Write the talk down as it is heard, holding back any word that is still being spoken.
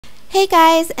Hey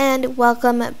guys, and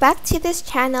welcome back to this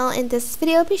channel. In this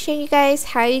video I'll be showing you guys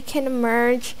how you can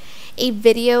merge a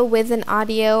video with an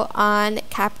audio on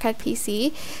CapCut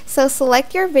PC. So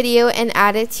select your video and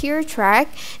add it to your track,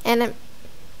 and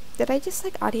did I just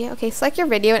select audio? Okay, select your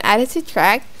video and add it to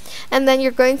track, and then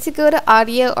you're going to go to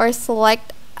audio or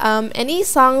select any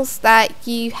songs that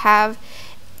you have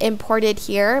imported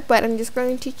here, but I'm just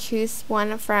going to choose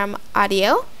one from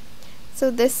audio. So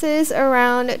this is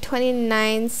around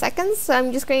 29 seconds, so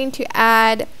I'm just going to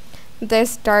add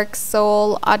this Dark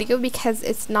Soul audio because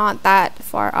it's not that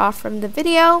far off from the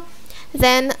video.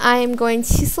 Then I'm going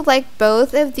to select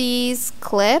both of these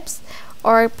clips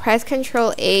or press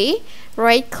Ctrl A,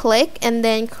 right click, and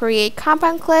then create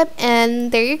compound clip,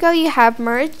 and there you go, you have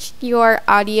merged your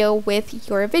audio with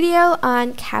your video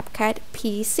on CapCut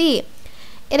PC.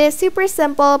 It is super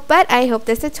simple, but I hope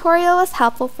this tutorial was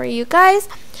helpful for you guys.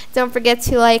 Don't forget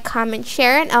to like, comment,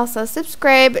 share, and also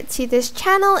subscribe to this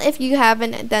channel if you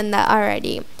haven't done that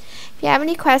already. If you have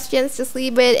any questions, just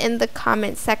leave it in the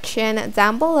comment section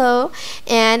down below,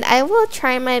 and I will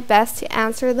try my best to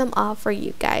answer them all for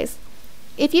you guys.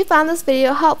 If you found this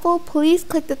video helpful, please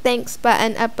click the thanks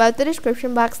button above the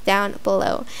description box down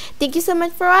below. Thank you so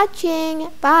much for watching.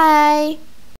 Bye!